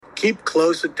keep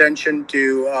close attention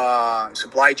to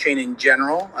supply chain in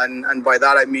general, and by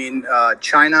that I mean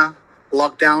China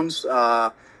lockdowns.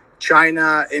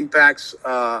 China impacts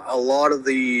a lot of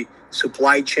the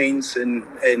supply chains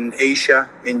in Asia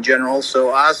in general.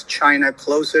 So as China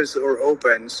closes or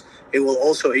opens, it will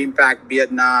also impact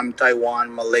Vietnam,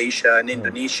 Taiwan, Malaysia, and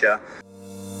Indonesia.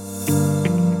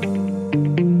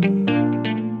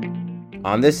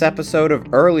 On this episode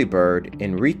of Early Bird,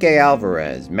 Enrique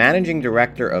Alvarez, Managing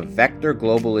Director of Vector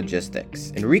Global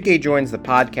Logistics. Enrique joins the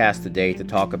podcast today to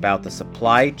talk about the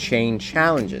supply chain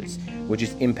challenges, which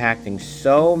is impacting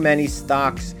so many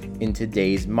stocks in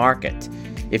today's market.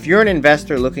 If you're an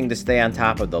investor looking to stay on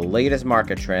top of the latest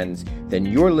market trends, then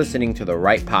you're listening to the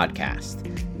right podcast.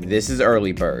 This is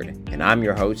Early Bird, and I'm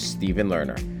your host, Stephen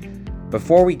Lerner.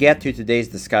 Before we get to today's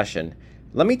discussion,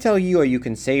 let me tell you how you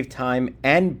can save time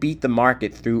and beat the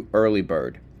market through Early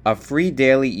Bird, a free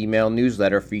daily email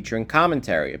newsletter featuring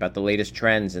commentary about the latest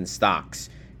trends in stocks,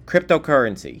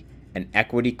 cryptocurrency, and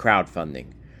equity crowdfunding.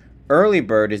 Early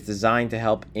Bird is designed to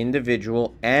help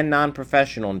individual and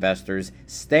non-professional investors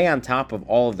stay on top of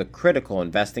all of the critical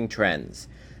investing trends.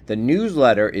 The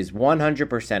newsletter is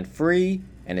 100% free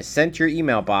and is sent to your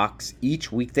email box each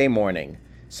weekday morning.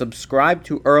 Subscribe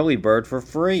to Early Bird for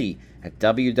free at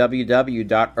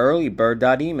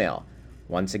www.earlybird.email.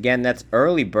 Once again, that's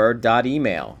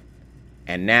earlybird.email.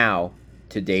 And now,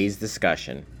 today's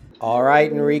discussion. All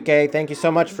right, Enrique, thank you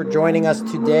so much for joining us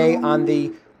today on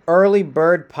the Early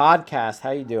Bird podcast.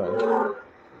 How you doing?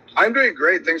 I'm doing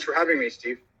great. Thanks for having me,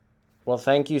 Steve. Well,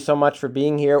 thank you so much for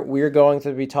being here. We're going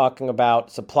to be talking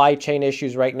about supply chain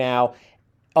issues right now.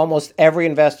 Almost every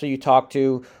investor you talk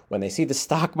to, when they see the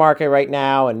stock market right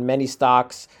now and many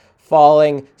stocks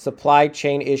falling, supply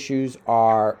chain issues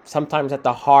are sometimes at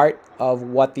the heart of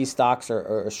what these stocks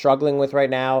are struggling with right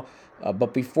now.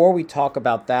 But before we talk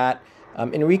about that,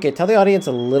 Enrique, tell the audience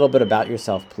a little bit about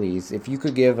yourself, please. If you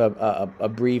could give a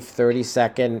brief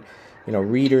 30-second,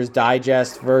 Reader's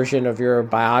Digest version of your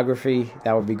biography,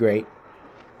 that would be great.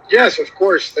 Yes, of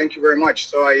course. Thank you very much.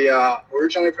 So I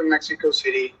originally from Mexico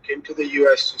City, came to the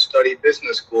U.S. to study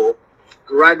business school,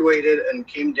 graduated and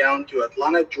came down to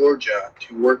Atlanta, Georgia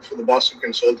to work for the Boston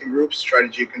Consulting Group,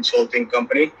 strategy consulting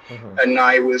company. Mm-hmm. And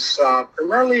I was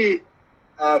primarily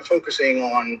focusing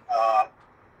on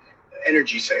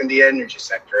energy in the energy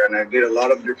sector, and I did a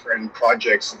lot of different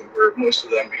projects that were most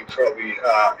of them incredibly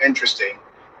interesting.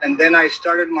 And then I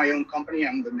started my own company.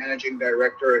 I'm the managing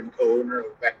director and co-owner of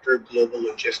Vector Global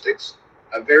Logistics,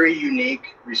 a very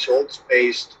unique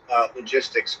results-based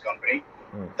logistics company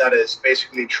that is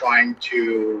basically trying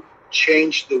to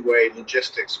change the way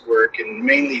logistics work in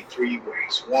mainly three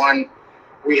ways. One,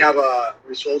 we have a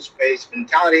results-based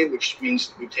mentality, which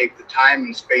means we take the time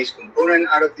and space component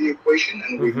out of the equation,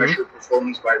 and we measure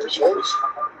performance by results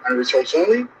and results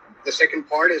only. The second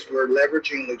part is we're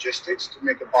leveraging logistics to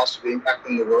make a positive impact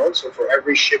in the world. So for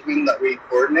every shipment that we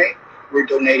coordinate, we're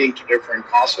donating to different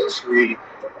causes. We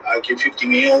give 50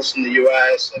 meals in the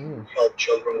U.S. and help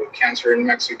children with cancer in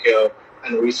Mexico,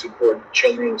 and we support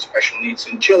children with special needs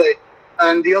in Chile.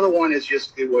 And the other one is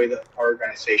just the way that our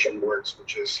organization works,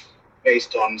 which is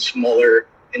based on smaller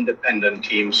independent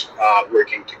teams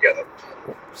working together.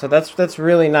 So that's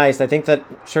really nice. I think that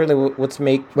certainly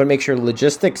what makes your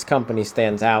logistics company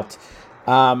stands out.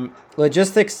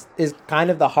 Logistics is kind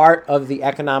of the heart of the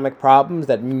economic problems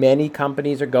that many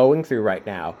companies are going through right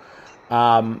now.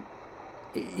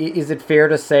 Is it fair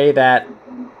to say that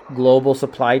global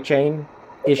supply chain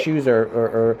issues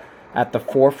are at the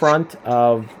forefront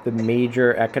of the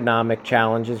major economic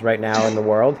challenges right now in the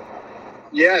world?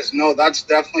 Yes, no, that's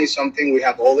definitely something we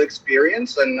have all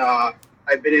experienced, and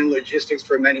I've been in logistics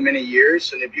for many, many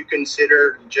years. And if you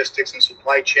consider logistics and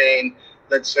supply chain,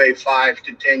 let's say 5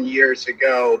 to 10 years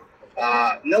ago,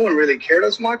 no one really cared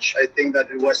as much. I think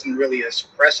that it wasn't really as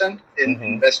present in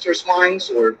investors' minds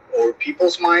or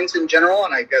people's minds in general.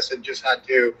 And I guess it just had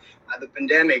to, the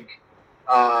pandemic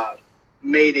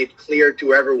made it clear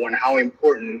to everyone how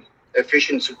important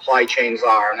efficient supply chains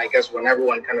are. And I guess when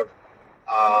everyone kind of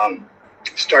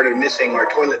started missing our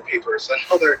toilet papers and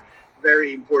other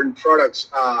very important products,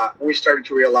 we started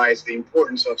to realize the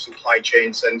importance of supply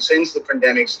chains. And since the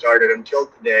pandemic started until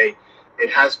today, it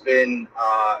has been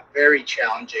very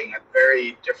challenging at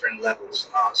very different levels.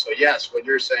 So yes, what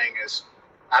you're saying is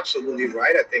absolutely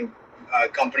right. I think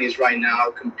companies right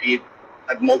now compete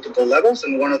at multiple levels,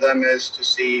 and one of them is to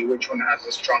see which one has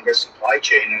the strongest supply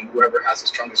chain, and whoever has the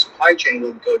strongest supply chain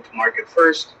will go to market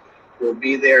first, will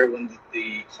be there when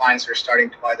the clients are starting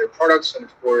to buy their products, and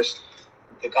of course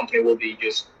the company will be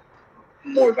just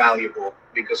more valuable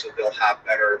because they'll have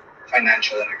better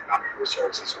financial and economic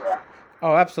results as well.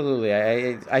 Oh, absolutely.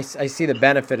 I see the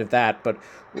benefit of that. But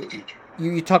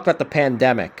you talked about the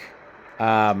pandemic,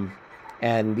 um,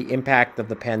 and the impact of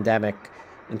the pandemic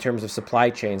in terms of supply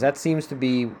chains. That seems to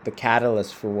be the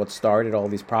catalyst for what started all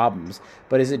these problems.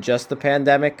 But is it just the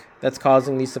pandemic that's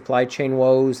causing these supply chain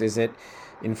woes? Is it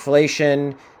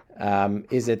inflation?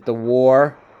 Is it the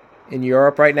war in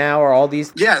Europe right now? Or all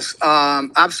these? Yes,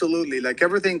 absolutely. Like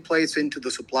everything plays into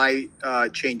the supply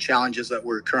chain challenges that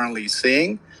we're currently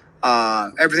seeing.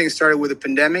 Everything started with the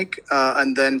pandemic,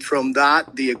 and then from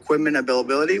that, the equipment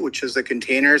availability, which is the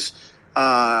containers,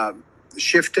 uh,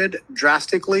 shifted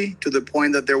drastically to the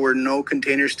point that there were no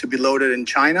containers to be loaded in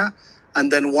China.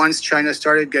 And then once China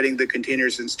started getting the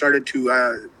containers and started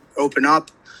to open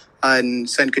up and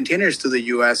send containers to the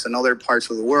US and other parts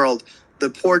of the world, the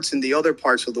ports in the other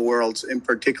parts of the world, in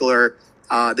particular,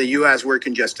 the US, were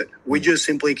congested. We just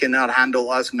simply cannot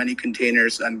handle as many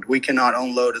containers, and we cannot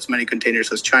unload as many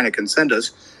containers as China can send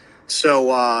us. So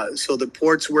the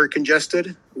ports were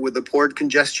congested. With the port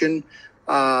congestion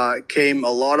came a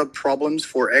lot of problems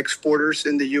for exporters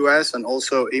in the US and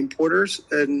also importers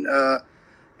in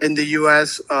the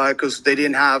US because they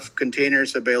didn't have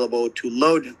containers available to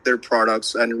load their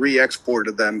products and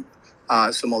re-export them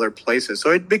some other places.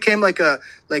 So it became like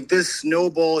this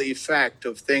snowball effect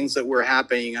of things that were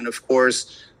happening. And of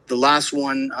course, the last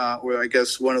one, or I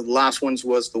guess one of the last ones,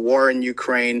 was the war in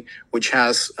Ukraine, which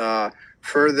has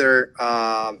further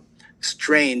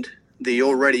strained the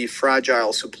already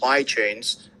fragile supply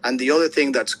chains. And the other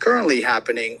thing that's currently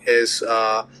happening is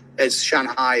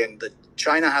Shanghai, and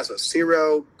China has a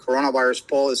zero coronavirus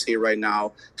policy right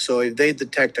now. So if they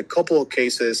detect a couple of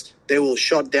cases, they will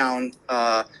shut down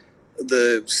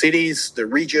the cities, the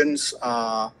regions,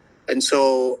 and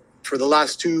so for the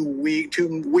last 2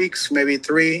 weeks, maybe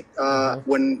three,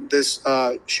 when this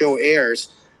show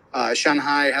airs,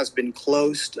 Shanghai has been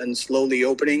closed and slowly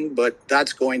opening, but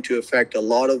that's going to affect a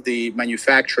lot of the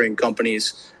manufacturing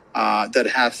companies that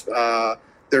have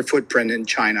their footprint in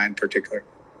China in particular.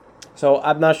 So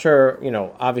I'm not sure,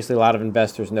 obviously a lot of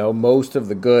investors know most of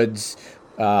the goods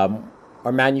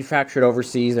are manufactured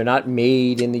overseas. They're not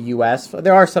made in the U.S.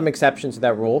 There are some exceptions to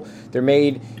that rule. They're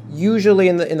made usually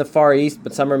in the Far East,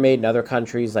 but some are made in other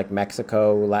countries like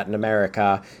Mexico, Latin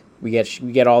America. We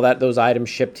get all those items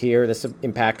shipped here. This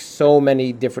impacts so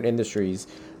many different industries.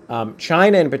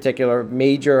 China in particular,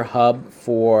 major hub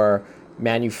for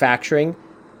manufacturing.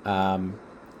 You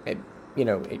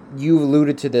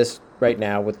alluded to this right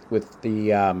now with the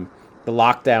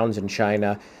lockdowns in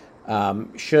China.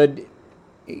 Should,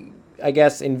 I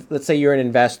guess, let's say you're an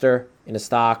investor in a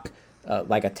stock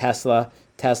like a Tesla.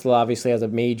 Tesla obviously has a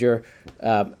major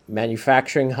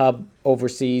manufacturing hub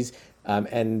overseas,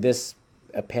 and this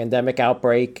pandemic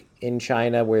outbreak in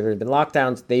China where there have been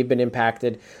lockdowns, they've been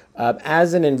impacted.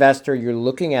 As an investor, you're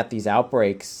looking at these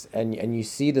outbreaks and you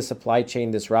see the supply chain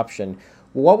disruption.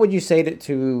 What would you say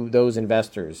to those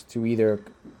investors to either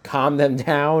calm them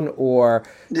down or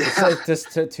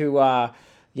just to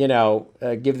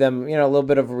give them a little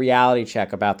bit of a reality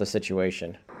check about the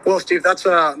situation? Well, Steve, that's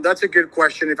a good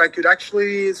question. If I could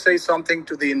actually say something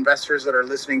to the investors that are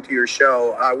listening to your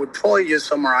show, I would probably just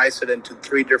summarize it into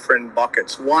three different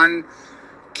buckets. One,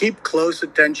 keep close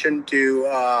attention to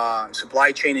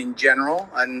supply chain in general,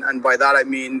 and by that I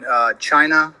mean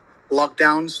China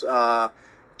lockdowns.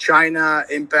 China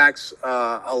impacts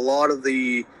a lot of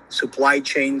the supply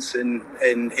chains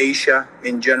in Asia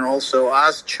in general. So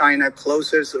as China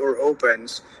closes or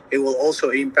opens, it will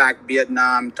also impact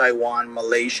Vietnam, Taiwan,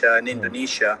 Malaysia, and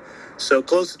Indonesia. So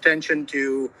close attention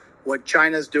to what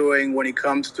China's doing when it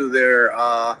comes to their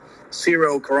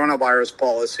zero coronavirus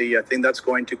policy. I think that's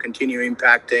going to continue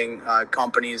impacting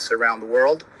companies around the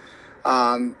world.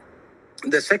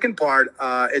 The second part,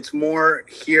 it's more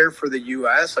here for the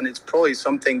U.S., and it's probably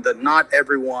something that not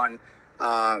everyone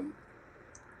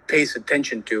pays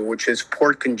attention to, which is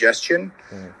port congestion.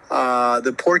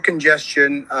 The port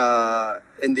congestion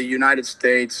in the United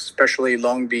States, especially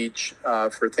Long Beach,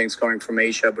 for things coming from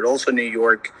Asia, but also New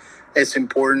York, is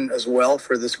important as well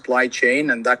for the supply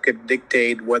chain, and that could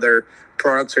dictate whether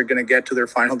products are going to get to their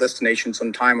final destinations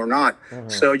on time or not.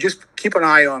 So just keep an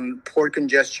eye on port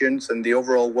congestions and the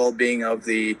overall well-being of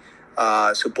the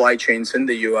supply chains in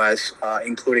the U.S.,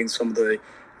 including some of the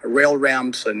rail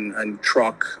ramps and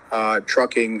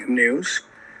trucking news.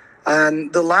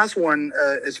 And the last one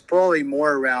is probably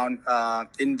more around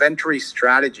inventory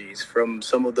strategies from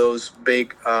some of those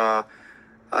big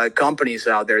companies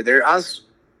out there. As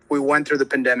we went through the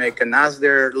pandemic, and as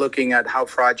they're looking at how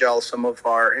fragile some of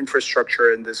our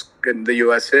infrastructure in the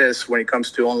U.S. is when it comes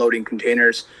to unloading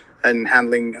containers and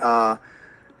handling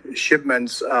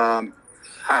shipments,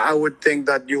 I would think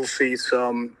that you'll see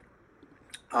some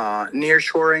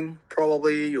nearshoring.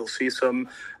 Probably you'll see some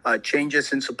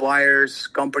changes in suppliers.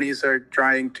 Companies are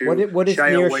trying to What is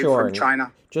shy away from nearshoring?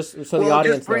 China. Just so the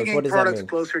audience Just knows, what bringing does that products mean?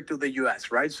 closer to the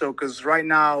U.S., right? So, because right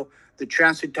now the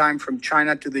transit time from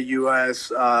China to the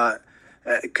U.S.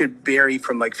 It could vary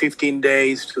from like 15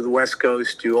 days to the West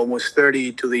Coast to almost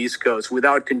 30 to the East Coast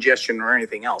without congestion or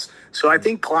anything else. So I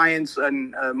think clients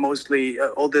and mostly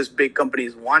all these big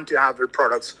companies want to have their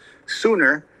products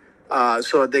sooner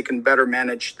so that they can better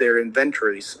manage their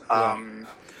inventories.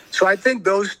 So I think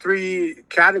those three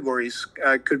categories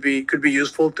could be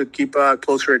useful to keep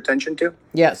closer attention to.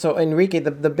 Yeah, so Enrique,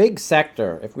 the big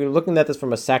sector, if we're looking at this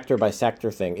from a sector by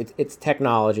sector thing, it's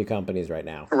technology companies right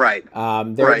now. Right.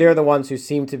 They're the ones who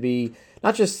seem to be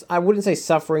not just, I wouldn't say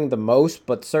suffering the most,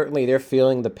 but certainly they're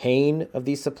feeling the pain of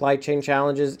these supply chain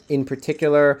challenges, in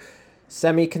particular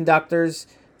semiconductors.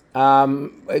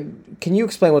 Can you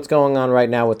explain what's going on right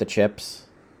now with the chips?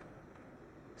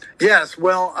 Yes,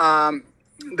 well,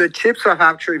 the chips have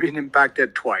actually been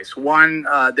impacted twice. One,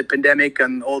 the pandemic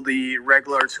and all the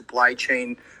regular supply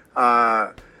chain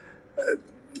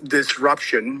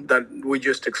disruption that we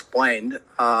just explained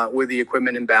with the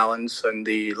equipment imbalance and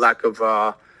the lack of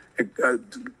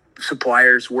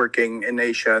suppliers working in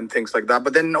Asia and things like that.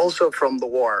 But then also from the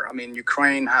war. I mean,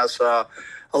 Ukraine has a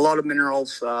lot of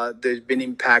minerals. They've been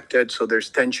impacted, so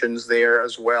there's tensions there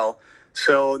as well.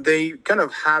 So they kind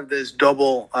of have this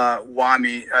double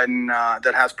whammy, and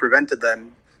that has prevented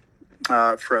them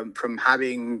from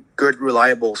having good,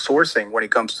 reliable sourcing when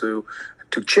it comes to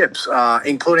chips,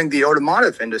 including the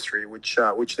automotive industry, which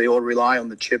they all rely on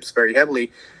the chips very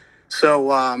heavily.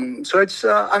 So it's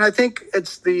and I think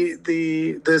it's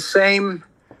the same.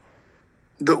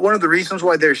 One of the reasons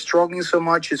why they're struggling so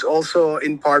much is also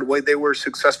in part why they were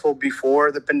successful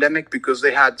before the pandemic, because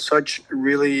they had such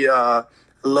really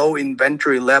low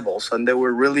inventory levels, and they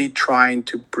were really trying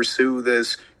to pursue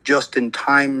this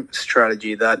just-in-time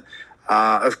strategy that,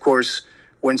 of course,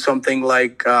 when something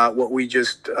like what we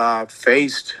just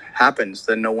faced happens,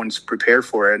 then no one's prepared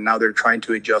for it. And now they're trying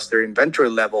to adjust their inventory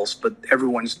levels, but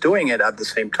everyone's doing it at the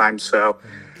same time. So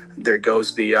there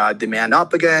goes the demand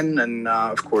up again. And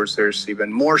of course, there's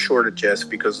even more shortages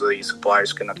because the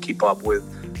suppliers cannot keep up with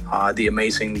the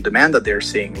amazing demand that they're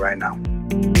seeing right now.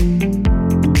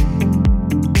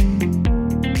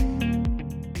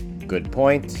 Good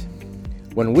point.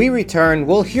 When we return,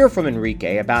 we'll hear from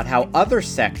Enrique about how other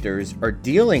sectors are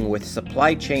dealing with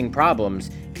supply chain problems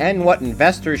and what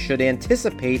investors should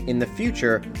anticipate in the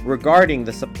future regarding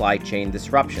the supply chain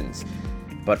disruptions.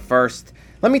 But first,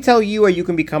 let me tell you how you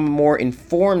can become a more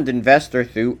informed investor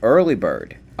through Early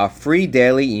Bird, a free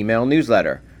daily email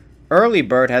newsletter. Early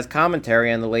Bird has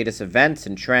commentary on the latest events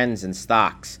and trends in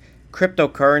stocks,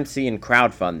 cryptocurrency, and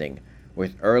crowdfunding.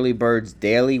 With Early Bird's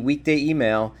daily weekday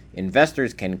email,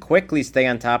 investors can quickly stay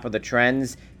on top of the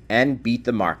trends and beat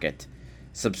the market.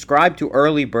 Subscribe to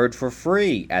Early Bird for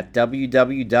free at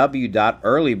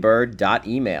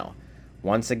www.earlybird.email.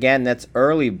 Once again, that's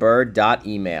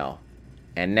earlybird.email.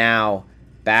 And now,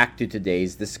 back to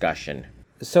today's discussion.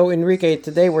 So, Enrique,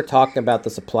 today we're talking about the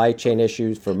supply chain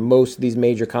issues for most of these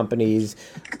major companies.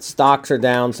 Stocks are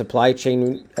down. Supply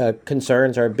chain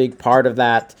concerns are a big part of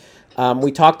that.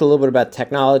 We talked a little bit about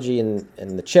technology and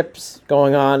the chips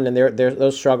going on and their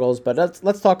those struggles, but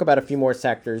let's talk about a few more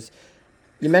sectors.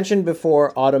 You mentioned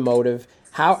before automotive.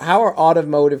 How are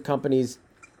automotive companies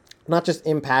not just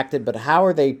impacted, but how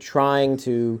are they trying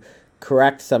to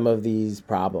correct some of these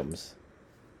problems?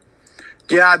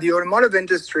 Yeah, the automotive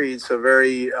industry is a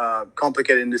very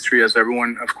complicated industry, as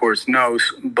everyone, of course,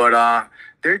 knows. But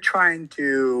they're trying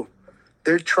to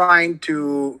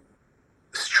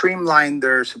streamline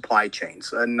their supply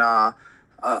chains, and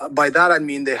by that I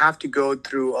mean they have to go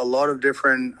through a lot of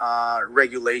different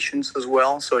regulations as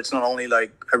well. So it's not only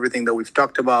like everything that we've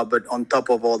talked about, but on top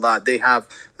of all that, they have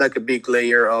like a big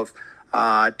layer of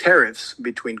tariffs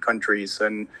between countries,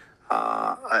 and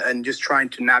just trying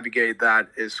to navigate that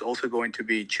is also going to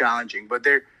be challenging. But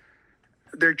they're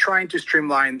trying to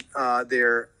streamline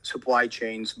their supply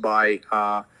chains by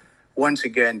once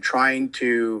again trying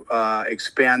to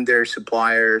expand their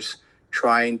suppliers,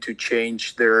 trying to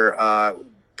change their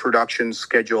production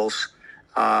schedules,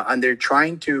 and they're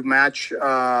trying to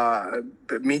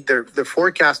meet their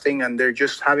forecasting, and they're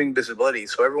just having visibility.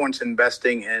 So everyone's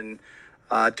investing in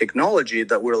technology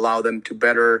that will allow them to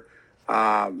better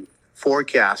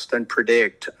forecast and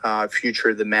predict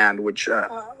future demand, which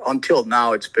until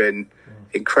now it's been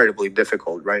incredibly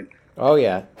difficult, right? Oh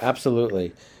yeah,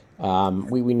 absolutely.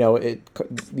 We know it.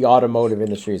 The automotive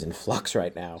industry is in flux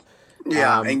right now.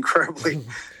 Yeah, incredibly.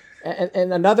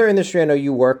 And another industry I know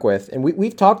you work with, and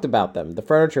we've talked about them, the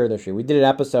furniture industry. We did an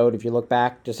episode, if you look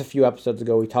back just a few episodes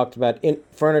ago, we talked about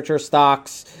furniture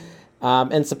stocks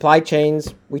and supply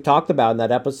chains. We talked about in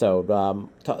that episode.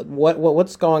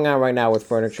 What's going on right now with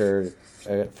furniture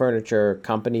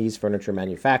companies, furniture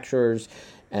manufacturers,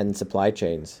 and supply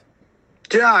chains?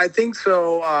 Yeah, I think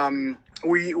so.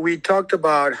 We talked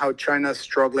about how China's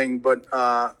struggling, but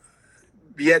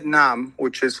Vietnam,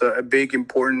 which is a big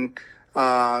important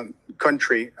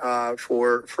country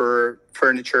for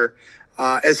furniture,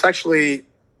 is actually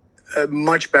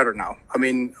much better now. I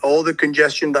mean, all the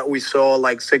congestion that we saw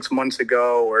like 6 months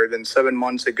ago or even 7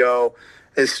 months ago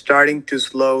is starting to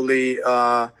slowly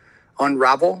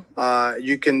unravel.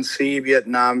 You can see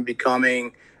Vietnam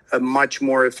becoming a much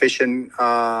more efficient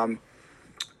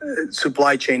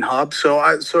supply chain hub.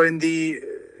 So in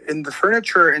the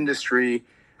furniture industry,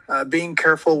 being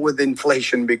careful with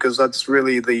inflation, because that's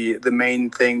really the main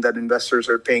thing that investors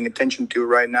are paying attention to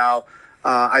right now.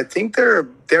 I think they're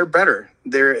better.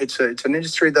 It's an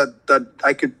industry that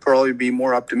I could probably be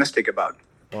more optimistic about.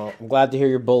 Well, I'm glad to hear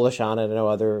you're bullish on it. I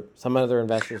know some other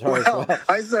investors are as well.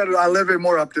 I said a little bit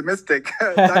more optimistic.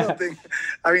 I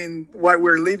mean, what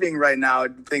we're living right now, I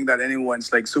don't think that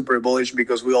anyone's like super bullish,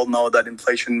 because we all know that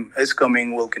inflation is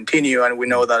coming, will continue, and we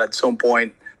know that at some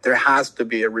point there has to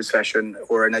be a recession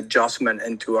or an adjustment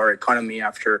into our economy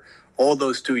after all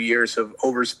those 2 years of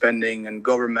overspending and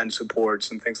government supports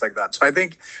and things like that. So I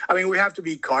mean, we have to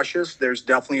be cautious. There's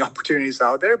definitely opportunities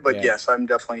out there, but yes, I'm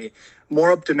definitely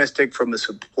more optimistic from the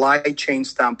supply chain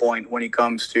standpoint when it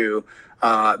comes to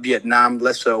Vietnam,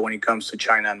 less so when it comes to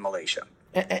China and Malaysia.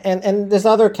 And this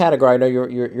other category, I know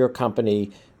your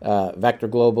company, Vector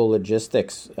Global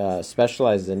Logistics,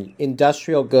 specializes in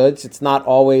industrial goods. It's not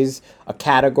always a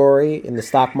category in the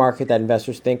stock market that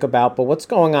investors think about, but what's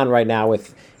going on right now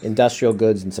with industrial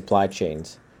goods and supply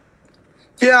chains?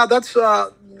 Yeah,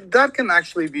 that can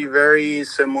actually be very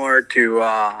similar to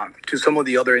some of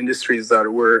the other industries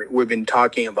that we've been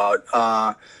talking about.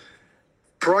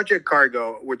 Project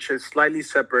cargo, which is slightly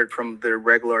separate from the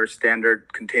regular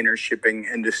standard container shipping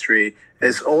industry,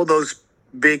 is all those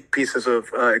big pieces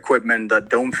of equipment that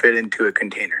don't fit into a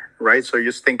container, right? So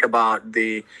just think about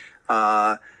the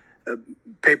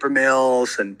paper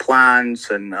mills and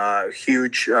plants and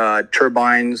huge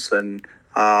turbines and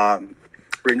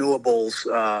renewables,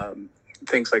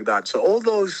 things like that. So all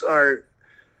those are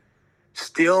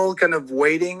still kind of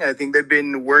waiting. I think they've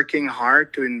been working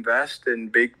hard to invest in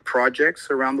big projects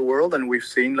around the world, and we've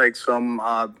seen like some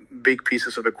big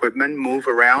pieces of equipment move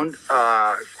around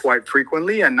quite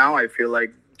frequently. And now I feel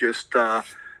like just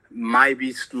might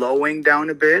be slowing down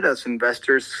a bit as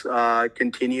investors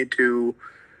continue to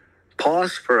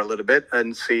pause for a little bit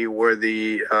and see where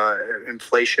the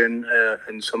inflation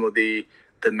and some of the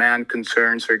demand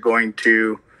concerns are going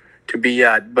to be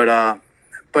at. But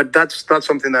that's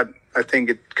something that I think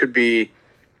it could be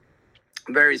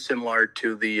very similar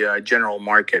to the general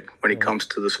market when it comes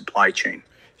to the supply chain.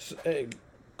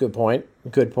 Good point.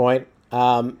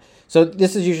 So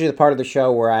this is usually the part of the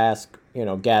show where I ask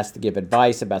guests to give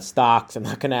advice about stocks. I'm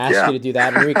not going to ask you to do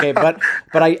that, Enrique. But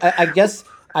I guess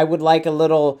I would like a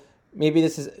little. Maybe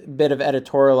this is a bit of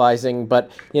editorializing,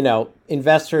 but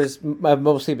investors have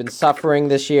mostly been suffering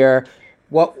this year.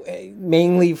 What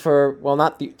mainly for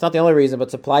it's not the only reason, but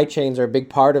supply chains are a big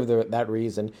part of that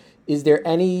reason. Is there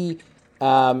any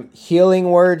healing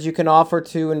words you can offer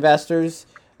to investors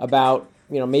about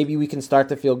maybe we can start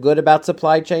to feel good about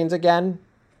supply chains again?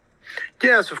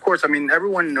 Yes, of course. I mean,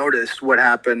 everyone noticed what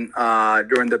happened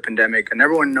during the pandemic, and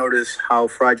everyone noticed how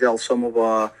fragile some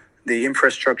of the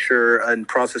infrastructure and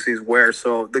processes were.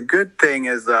 So the good thing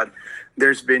is that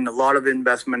there's been a lot of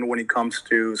investment when it comes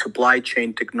to supply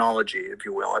chain technology, if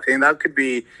you will. I think that could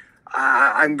be,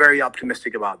 I'm very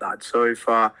optimistic about that. So if,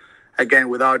 again,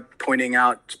 without pointing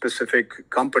out specific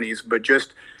companies, but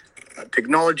just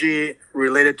technology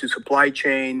related to supply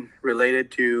chain, related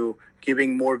to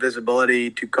giving more visibility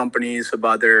to companies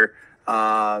about their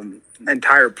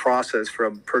entire process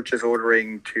from purchase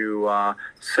ordering to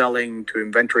selling to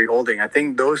inventory holding. I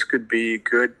think those could be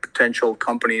good potential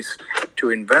companies to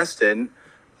invest in.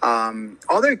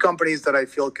 Other companies that I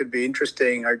feel could be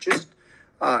interesting are just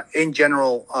in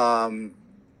general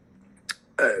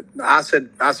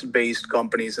asset-based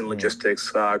companies in logistics,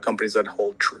 companies that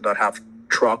that have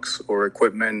trucks or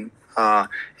equipment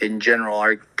in general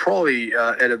are probably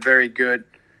at a very good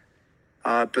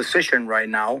position right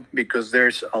now, because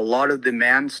there's a lot of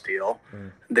demand still.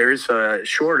 There's a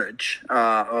shortage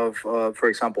of, for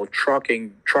example, truck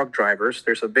drivers.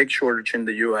 There's a big shortage in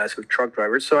the U.S. of truck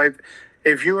drivers. So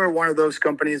if you are one of those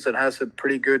companies that has a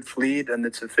pretty good fleet and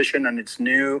it's efficient and it's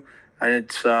new and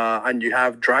it's and you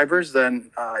have drivers,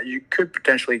 then you could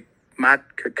potentially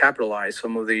capitalize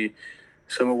some of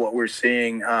what we're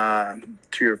seeing to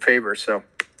your favor. So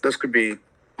those could be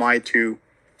my two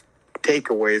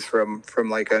takeaways from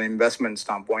like an investment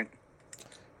standpoint.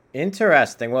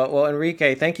 Interesting. Well,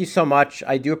 Enrique, thank you so much.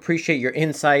 I do appreciate your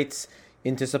insights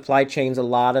into supply chains. A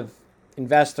lot of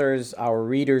investors, our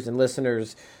readers and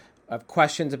listeners have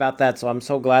questions about that. So I'm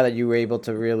so glad that you were able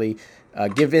to really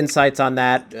give insights on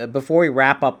that. Before we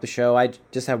wrap up the show, I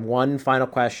just have one final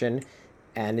question,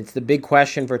 and it's the big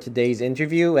question for today's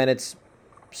interview, and it's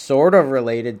sort of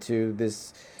related to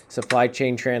this supply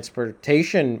chain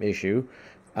transportation issue.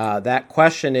 That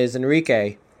question is,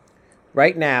 Enrique,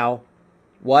 right now,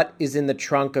 what is in the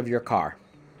trunk of your car?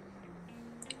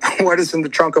 What is in the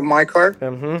trunk of my car?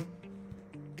 Mm-hmm.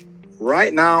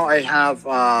 Right now, I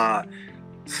have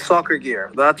soccer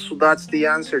gear. That's the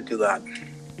answer to that.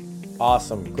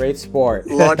 Awesome. Great sport.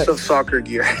 Lots of soccer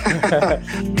gear.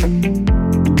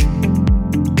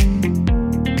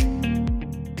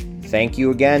 Thank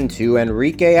you again to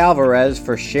Enrique Alvarez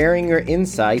for sharing your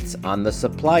insights on the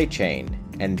supply chain.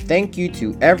 And thank you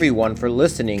to everyone for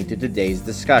listening to today's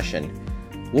discussion.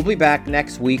 We'll be back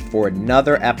next week for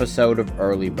another episode of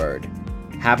Early Bird.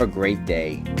 Have a great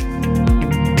day.